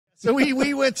So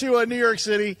we went to New York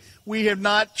City. We have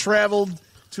not traveled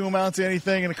to amount to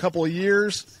anything in a couple of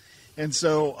years. And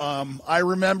so I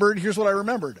remembered, here's what I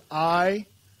remembered. I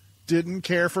didn't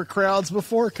care for crowds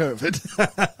before COVID.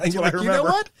 That's what I remember. You know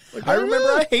what? Like, I remember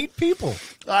I hate people.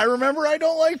 I remember I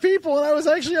don't like people, and I was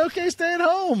actually okay staying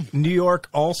home. New York,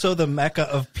 also the mecca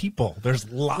of people. There's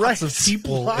lots of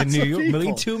people in New York.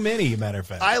 Maybe too many, matter of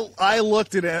fact. I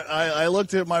looked at it. I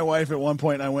looked at my wife at one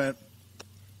point, and I went,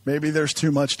 maybe there's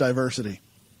too much diversity.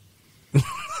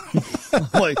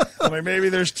 like maybe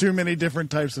there's too many different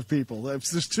types of people. If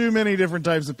there's too many different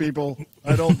types of people,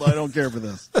 I don't care for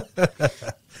this.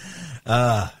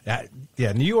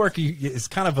 Yeah, New York is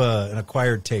kind of an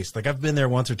acquired taste. Like, I've been there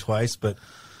once or twice, but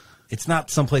it's not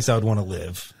someplace I would want to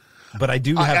live. But I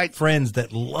do have friends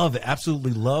that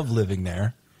absolutely love living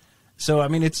there. So, I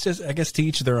mean, it's just, I guess, to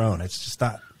each their own. It's just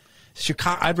not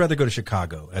Chicago. I'd rather go to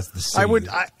Chicago as the city.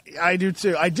 I do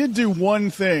too. I did do one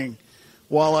thing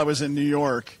while I was in New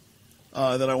York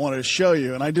that I wanted to show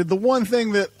you, and I did the one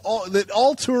thing that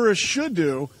all tourists should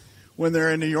do when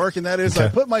they're in New York, and that is I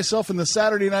put myself in the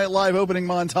Saturday Night Live opening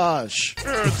montage.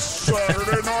 It's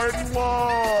Saturday Night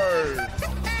Live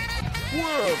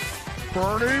with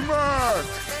Bernie Mac.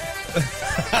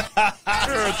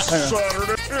 It's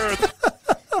Saturday.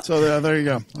 So there you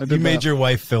go. You made your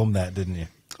wife film that, didn't you?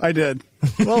 I did.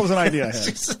 Well, it was an idea I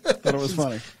had. Thought it was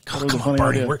funny. Come on,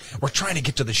 Bernie. We're trying to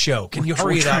get to the show. Can you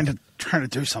hurry it up? Trying to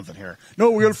do something here. No,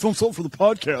 we got to film something for the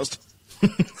podcast.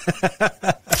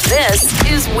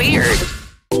 This is weird.